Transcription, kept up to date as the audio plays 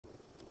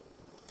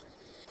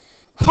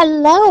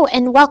Hello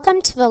and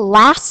welcome to the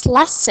last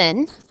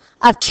lesson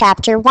of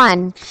Chapter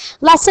 1.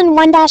 Lesson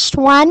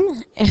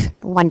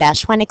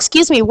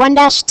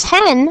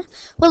 1-10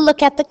 will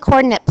look at the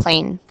coordinate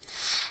plane.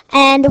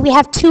 And we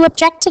have two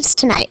objectives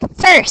tonight.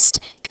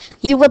 First,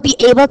 you will be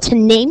able to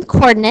name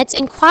coordinates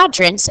and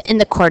quadrants in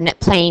the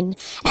coordinate plane.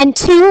 And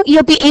two,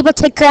 you'll be able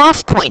to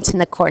graph points in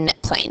the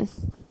coordinate plane.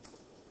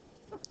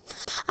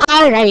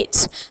 All right,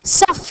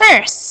 so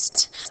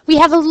first, we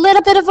have a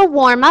little bit of a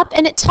warm-up,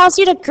 and it tells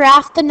you to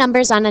graph the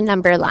numbers on a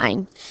number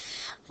line.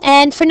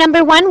 And for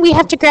number 1, we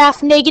have to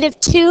graph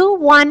 -2,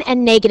 1,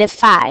 and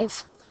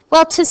 -5.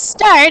 Well, to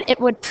start, it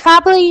would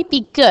probably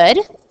be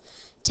good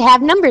to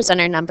have numbers on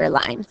our number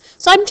line.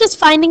 So I'm just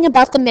finding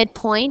about the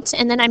midpoint,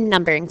 and then I'm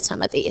numbering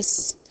some of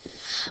these.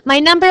 My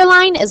number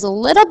line is a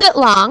little bit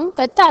long,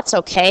 but that's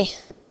okay.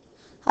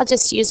 I'll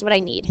just use what I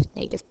need.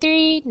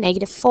 -3,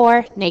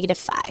 -4,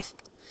 -5.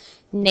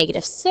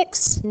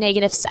 -6,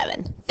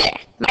 -7. There.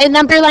 My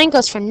number line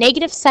goes from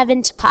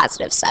 -7 to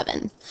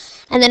 +7.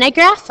 And then I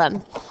graph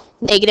them.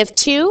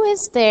 -2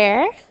 is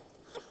there,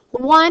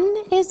 1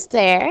 is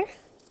there,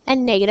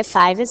 and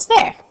 -5 is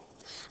there.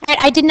 All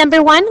right, I did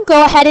number 1.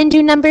 Go ahead and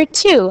do number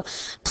 2.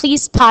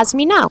 Please pause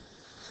me now.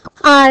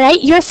 All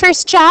right, your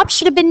first job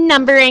should have been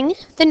numbering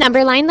the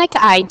number line like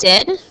I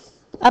did,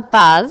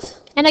 above.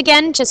 And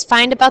again, just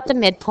find about the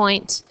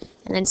midpoint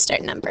and then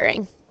start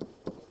numbering.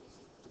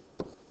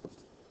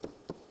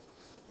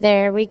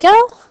 There we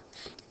go.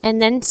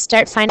 And then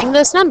start finding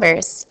those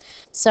numbers.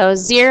 So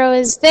 0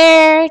 is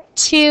there,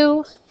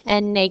 2,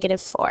 and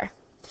 -4.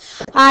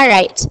 All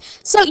right,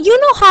 so you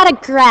know how to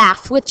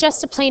graph with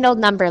just a plain old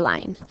number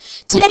line.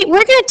 Today,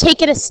 we're going to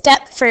take it a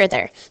step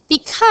further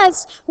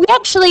because we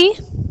actually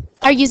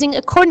are using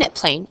a coordinate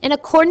plane. And a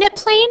coordinate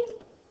plane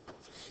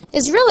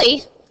is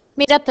really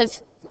made up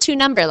of two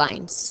number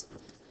lines.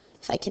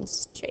 If I can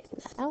straighten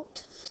that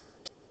out.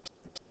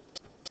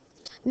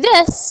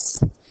 This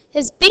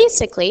is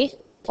basically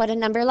what a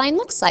number line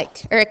looks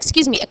like, or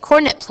excuse me, a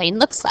coordinate plane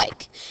looks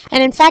like.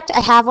 And in fact, I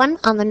have one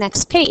on the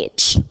next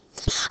page.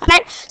 All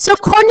right, so a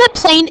coordinate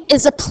plane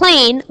is a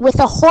plane with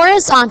a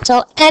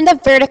horizontal and a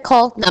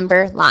vertical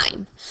number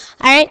line.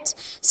 All right,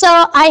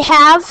 so I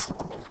have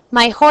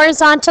my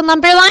horizontal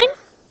number line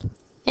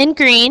in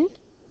green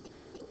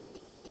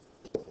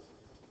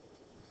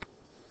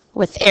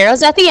with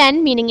arrows at the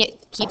end, meaning it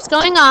keeps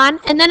going on,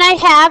 and then I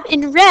have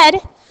in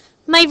red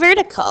my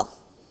vertical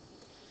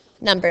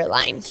number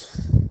line.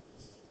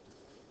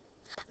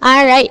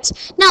 All right,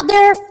 now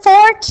there are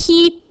 4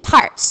 key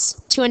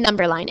parts to a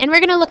number line, and we're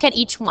going to look at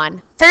each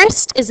one.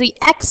 First is the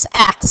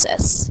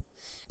x-axis.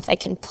 If I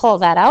can pull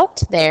that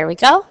out, there we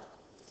go.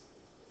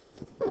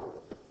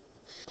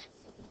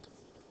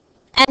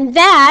 And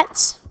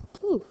that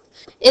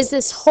is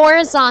this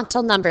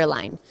horizontal number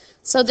line.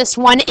 So this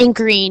one in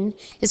green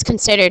is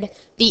considered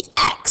the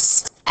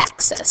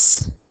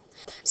x-axis.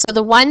 So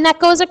the one that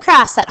goes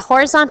across that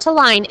horizontal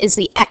line is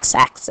the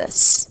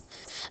x-axis.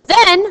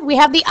 Then we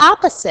have the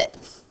opposite.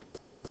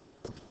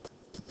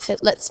 If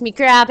it lets me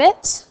grab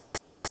it.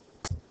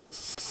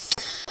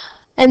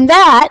 And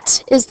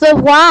that is the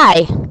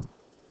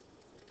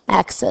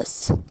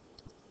y-axis.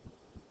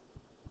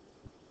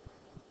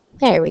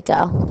 There we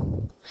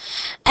go.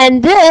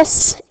 And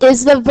this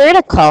is the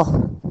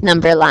vertical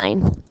number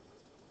line.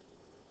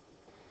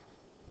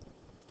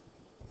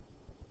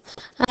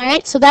 All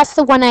right, so that's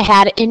the one I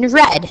had in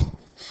red.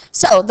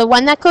 So the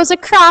one that goes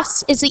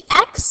across is the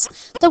x.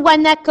 The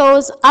one that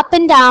goes up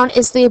and down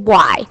is the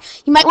y.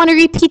 You might want to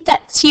repeat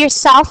that to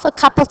yourself a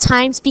couple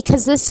times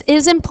because this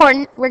is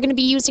important. We're going to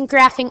be using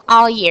graphing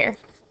all year.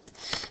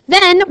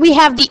 Then we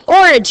have the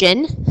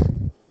origin.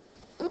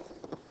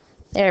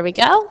 There we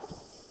go.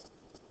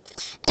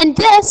 And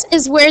this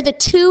is where the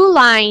two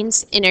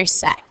lines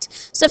intersect.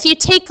 So if you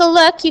take a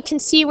look, you can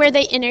see where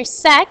they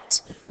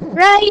intersect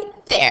right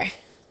there.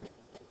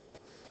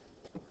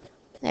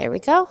 There we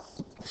go.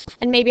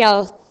 And maybe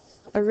I'll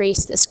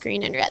erase this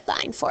green and red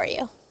line for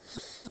you.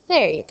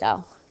 There you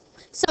go.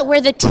 So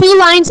where the two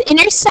lines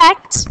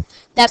intersect,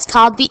 that's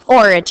called the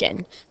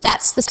origin.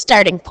 That's the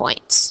starting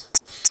point.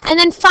 And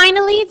then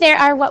finally, there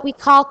are what we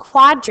call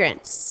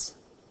quadrants.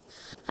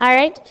 All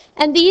right?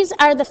 And these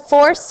are the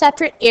 4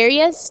 separate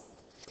areas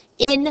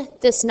in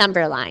this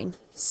number line.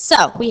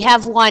 So we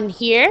have one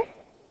here.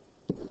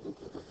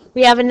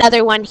 We have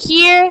another one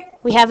here,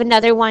 we have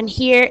another one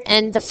here,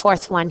 and the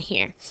 4th one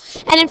here.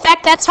 And in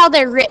fact, that's how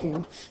they're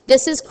written.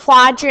 This is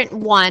quadrant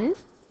 1.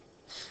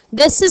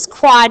 This is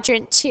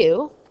quadrant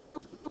 2.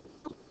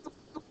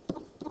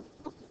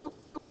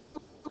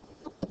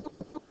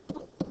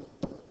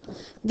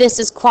 This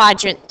is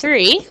quadrant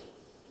 3.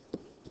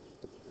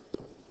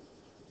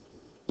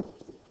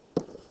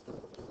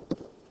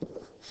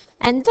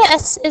 And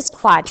this is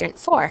quadrant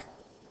 4.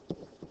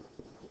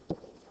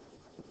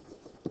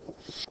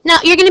 Now,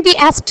 you're going to be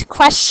asked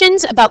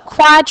questions about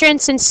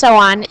quadrants and so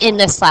on in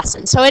this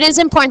lesson. So it is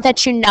important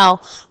that you know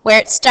where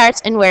it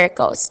starts and where it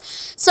goes.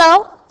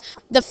 So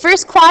the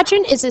first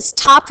quadrant is this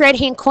top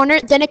right-hand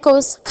corner. Then it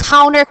goes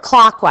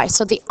counterclockwise,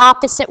 so the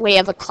opposite way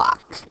of a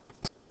clock.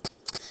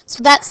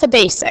 So that's the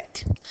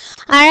basic.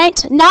 All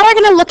right, now we're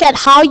going to look at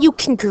how you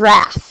can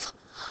graph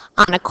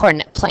on a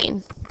coordinate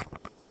plane.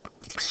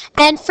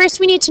 And first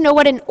we need to know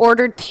what an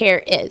ordered pair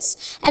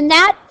is. And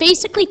that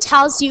basically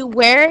tells you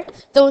where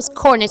those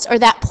coordinates or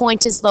that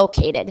point is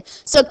located.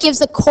 So it gives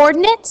the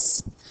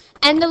coordinates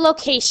and the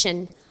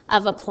location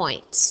of a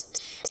point.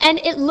 And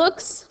it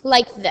looks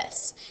like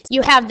this.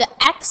 You have the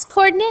x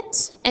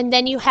coordinate and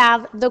then you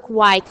have the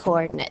y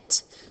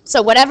coordinate.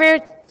 So whatever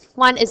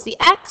one is the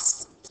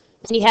x,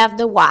 and you have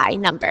the y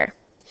number.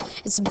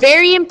 It's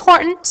very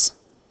important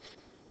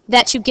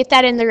that you get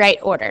that in the right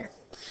order.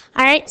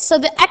 All right, so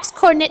the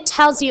x-coordinate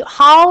tells you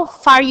how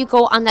far you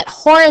go on that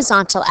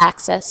horizontal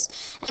axis,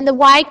 and the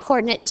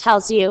y-coordinate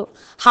tells you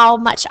how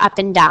much up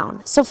and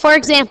down. So for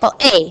example,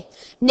 A,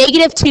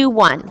 -2,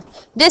 1.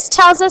 This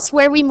tells us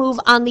where we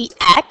move on the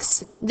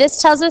x. This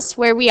tells us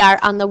where we are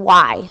on the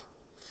y.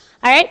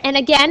 All right, and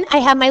again, I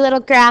have my little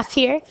graph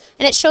here,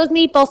 and it shows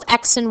me both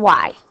x and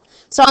y.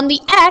 So on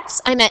the x,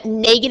 I'm at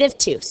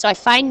 -2, so I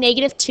find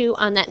 -2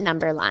 on that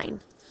number line.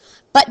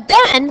 But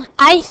then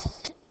I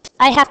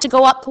have to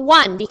go up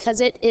 1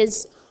 because it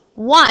is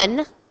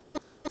 1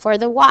 for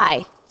the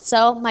y.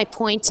 So my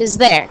point is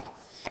there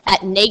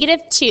at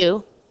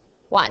 -2,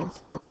 1.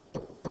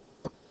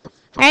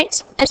 All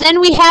right, and then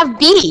we have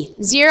B,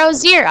 0,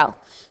 0.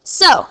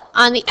 So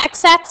on the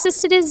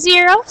x-axis it is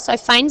 0, so I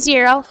find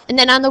 0. And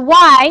then on the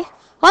y,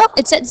 well,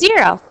 it's at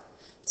 0.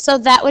 So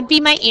that would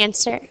be my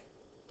answer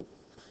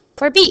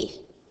for B.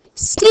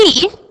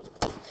 C,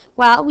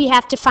 well, we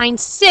have to find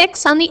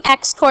 6 on the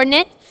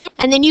x-coordinate,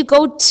 and then you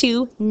go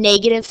to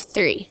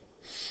 -3.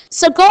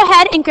 So go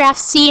ahead and graph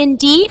C and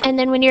D, and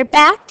then when you're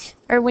back,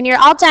 or when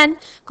you're all done,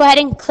 go ahead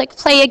and click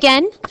play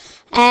again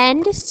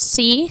and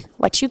see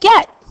what you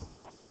get.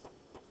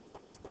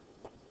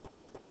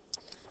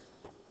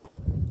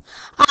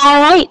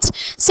 All right,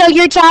 so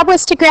your job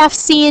was to graph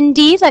C and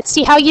D. Let's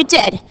see how you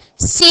did.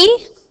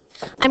 C,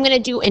 I'm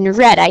going to do in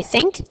red, I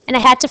think, and I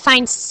had to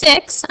find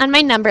 6 on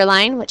my number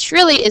line, which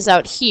really is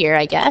out here,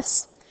 I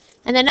guess.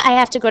 And then I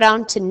have to go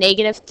down to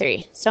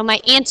 -3. So my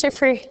answer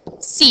for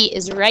C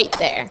is right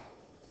there.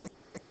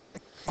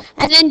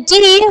 And then D,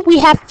 we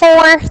have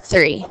 4,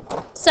 3.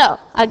 So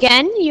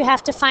again, you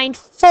have to find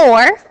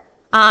 4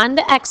 on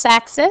the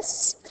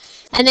x-axis,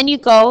 and then you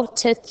go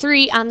to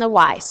 3 on the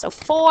y. So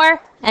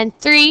 4 and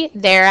 3,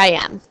 there I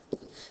am.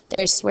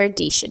 There's where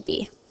D should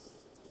be.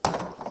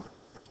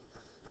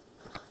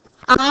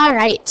 All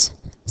right,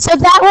 so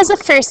that was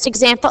the first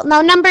example.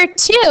 Now number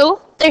 2,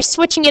 they're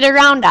switching it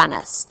around on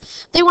us.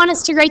 They want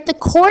us to write the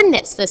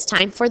coordinates this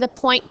time for the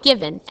point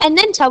given, and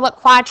then tell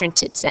what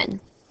quadrant it's in.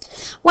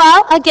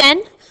 Well, again,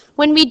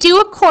 when we do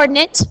a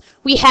coordinate,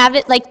 we have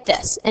it like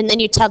this, and then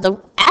you tell the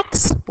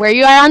x, where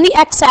you are on the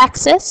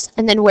x-axis,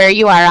 and then where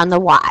you are on the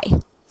y.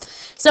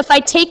 So if I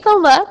take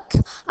a look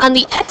on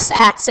the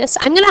x-axis,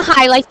 I'm going to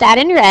highlight that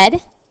in red.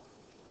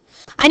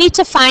 I need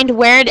to find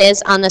where it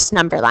is on this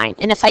number line.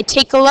 And if I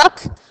take a look,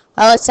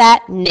 well, it's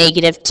at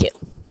 -2.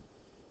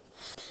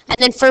 And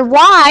then for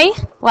y,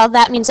 well,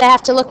 that means I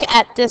have to look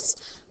at this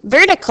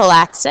vertical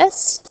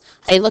axis.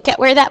 I look at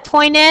where that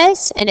point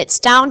is, and it's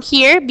down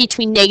here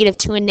between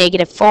 -2 and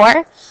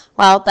 -4.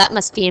 Well, that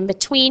must be in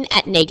between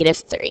at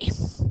 -3.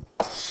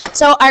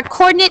 So our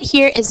coordinate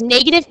here is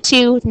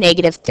 -2,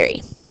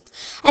 -3.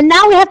 And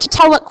now we have to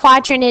tell what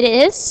quadrant it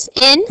is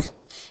in.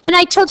 And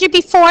I told you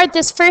before,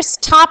 this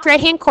first top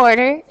right-hand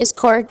corner is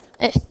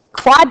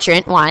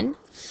quadrant 1.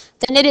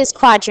 Then it is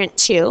quadrant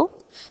 2.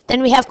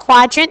 Then we have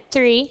quadrant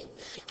 3.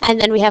 And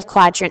then we have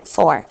quadrant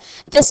 4.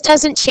 This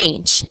doesn't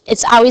change.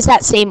 It's always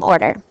that same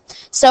order.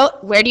 So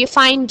where do you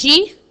find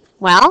G?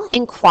 Well,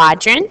 in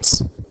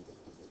quadrant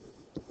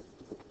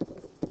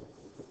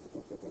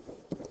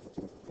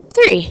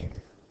 3.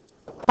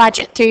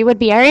 Quadrant 3 would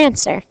be our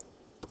answer.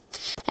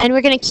 And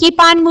we're going to keep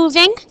on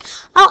moving.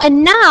 Oh,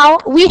 and now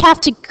we have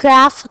to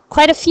graph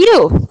quite a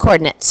few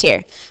coordinates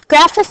here.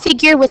 Graph a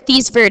figure with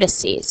these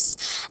vertices.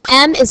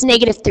 M is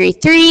 -3,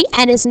 3,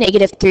 N is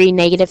 -3,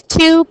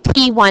 -2,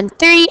 P 1,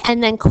 3,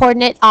 and then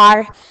coordinate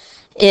R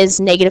is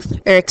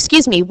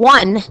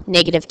 1,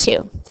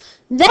 -2.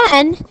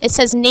 Then it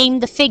says name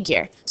the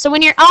figure. So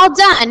when you're all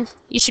done,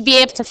 you should be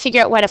able to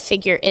figure out what a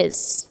figure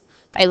is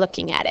by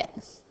looking at it.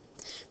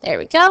 There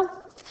we go.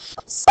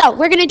 So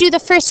we're going to do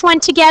the first one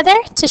together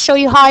to show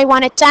you how I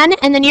want it done,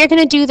 and then you're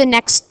going to do the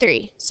next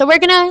 3. So we're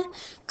going to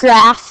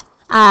graph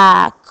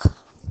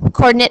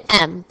coordinate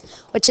M,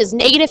 which is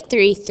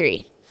 -3, 3.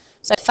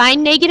 So I find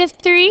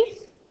 -3,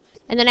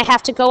 and then I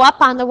have to go up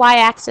on the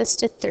y-axis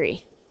to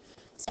 3.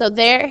 So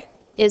there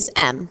is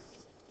M.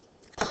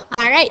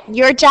 All right,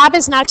 your job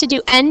is now to do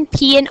N,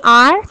 P, and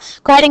R.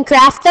 Go ahead and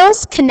graph those,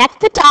 connect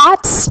the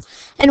dots,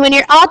 and when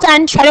you're all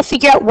done, try to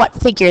figure out what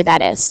figure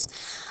that is.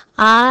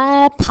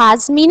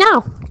 Pause me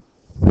now.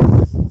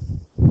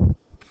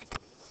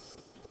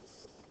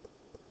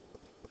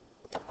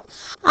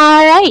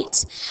 All right,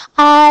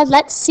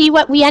 let's see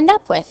what we end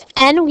up with.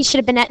 N, we should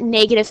have been at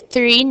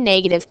 -3,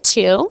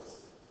 -2.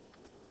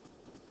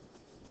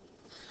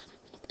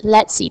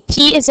 Let's see,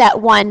 P is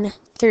at 1,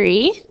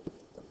 3.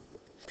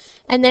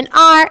 and then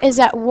R is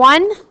at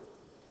 1,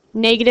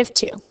 negative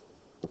 2.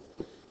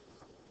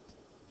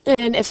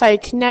 And if I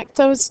connect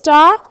those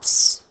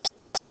dots,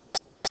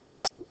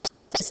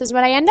 this is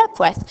what I end up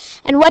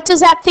with. And what does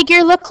that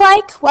figure look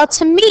like? Well,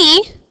 to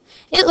me,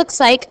 it looks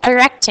like a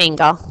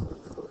rectangle.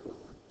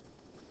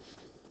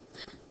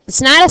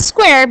 It's not a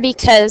square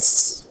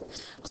because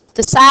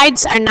the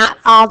sides are not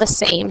all the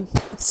same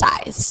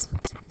size.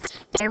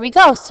 There we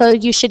go. So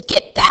you should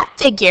get that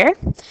figure,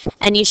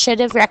 and you should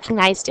have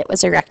recognized it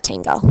was a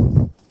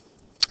rectangle.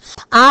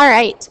 All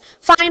right,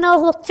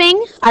 final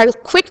thing, our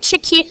quick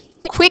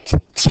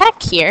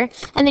check here,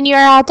 and then you're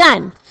all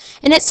done.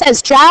 And it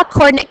says draw a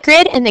coordinate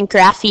grid and then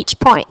graph each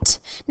point.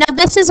 Now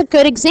this is a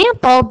good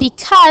example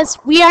because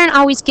we aren't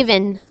always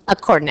given a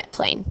coordinate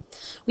plane.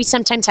 We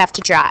sometimes have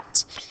to draw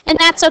it, and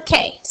that's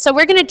okay. So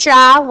we're going to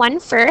draw one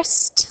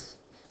first.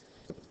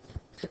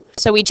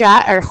 So we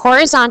draw our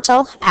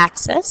horizontal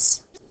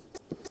axis,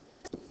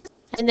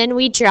 and then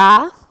we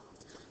draw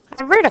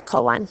a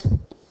vertical one.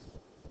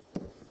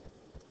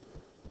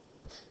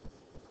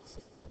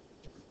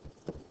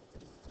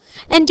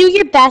 And do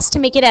your best to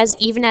make it as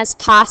even as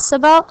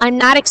possible. I'm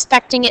not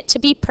expecting it to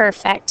be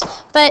perfect,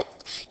 but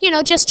you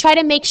know, just try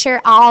to make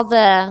sure all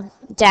the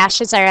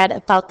dashes are at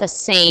about the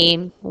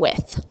same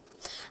width.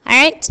 All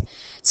right,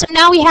 so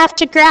now we have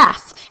to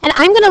graph, and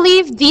I'm going to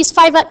leave these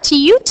 5 up to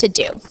you to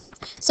do.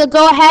 So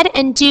go ahead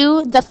and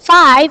do the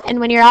 5, and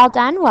when you're all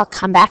done, we'll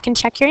come back and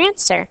check your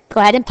answer.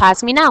 Go ahead and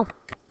pause me now.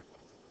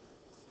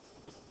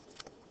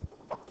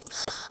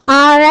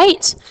 All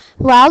right,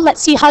 well,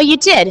 let's see how you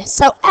did.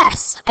 So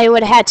S, I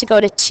would have had to go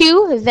to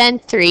 2, then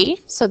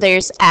 3, so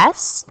there's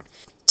S.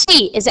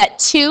 T is at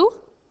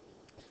 2,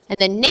 and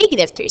then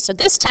negative 3. So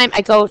this time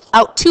I go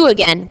out 2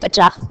 again, but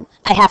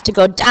I have to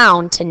go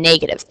down to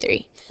negative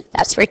 3.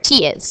 That's where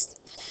T is.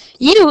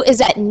 U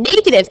is at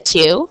negative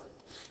 2,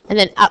 and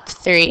then up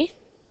 3.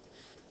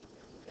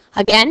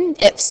 Again,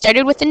 it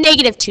started with a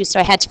negative 2, so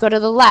I had to go to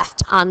the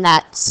left on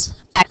that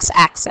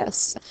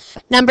x-axis.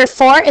 Number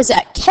 4 is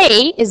at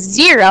K is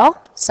 0,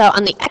 so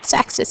on the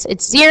x-axis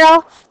it's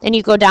 0, then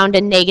you go down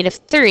to negative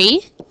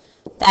 3,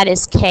 that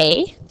is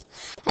K.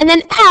 And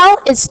then L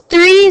is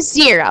 3,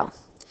 0.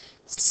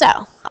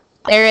 So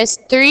there is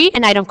 3,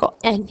 and I don't go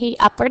any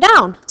up or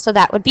down, so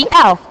that would be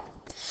L.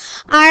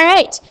 All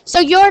right, so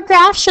your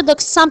graph should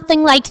look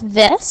something like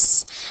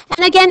this.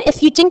 And again,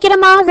 if you didn't get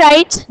them all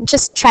right,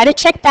 just try to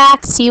check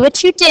back, see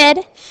what you did.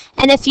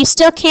 And if you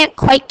still can't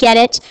quite get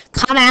it,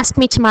 come ask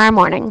me tomorrow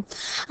morning.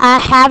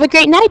 Have a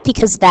great night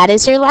because that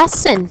is your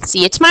lesson.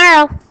 See you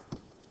tomorrow.